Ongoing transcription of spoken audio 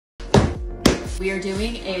We are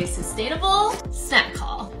doing a sustainable snack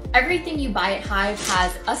haul. Everything you buy at Hive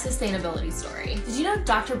has a sustainability story. Did you know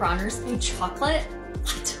Dr. Bronner's made chocolate?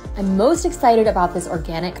 What? I'm most excited about this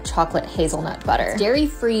organic chocolate hazelnut butter. It's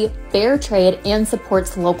dairy-free, fair trade, and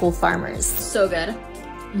supports local farmers. So good.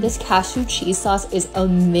 This cashew cheese sauce is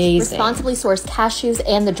amazing. Responsibly sourced cashews,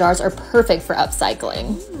 and the jars are perfect for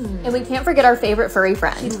upcycling. And we can't forget our favorite furry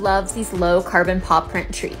friend. She loves these low carbon paw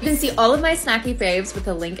print treats. You can see all of my snacky faves with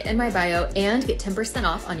the link in my bio and get 10%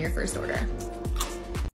 off on your first order.